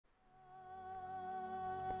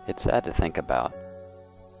It's sad to think about,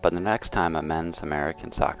 but the next time a men's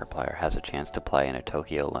American soccer player has a chance to play in a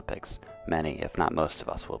Tokyo Olympics, many, if not most of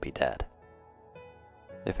us, will be dead.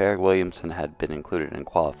 If Eryk Williamson had been included in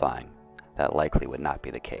qualifying, that likely would not be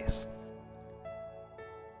the case.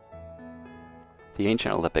 The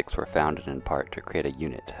ancient Olympics were founded in part to create a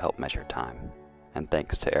unit to help measure time, and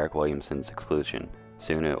thanks to Eryk Williamson's exclusion,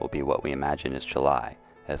 soon it will be what we imagine is July,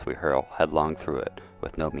 as we hurl headlong through it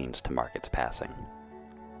with no means to mark its passing.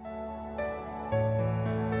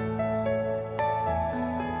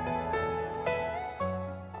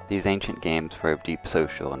 These ancient games were of deep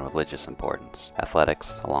social and religious importance,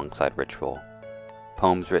 athletics alongside ritual,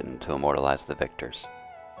 poems written to immortalize the victors.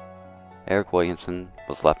 Eryk Williamson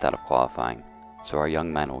was left out of qualifying, so our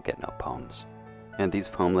young men will get no poems. And these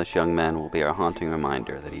poemless young men will be our haunting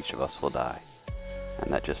reminder that each of us will die,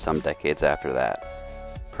 and that just some decades after that,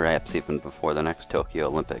 perhaps even before the next Tokyo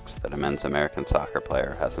Olympics that a men's American soccer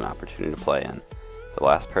player has an opportunity to play in, the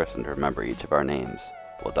last person to remember each of our names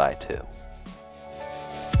will die too.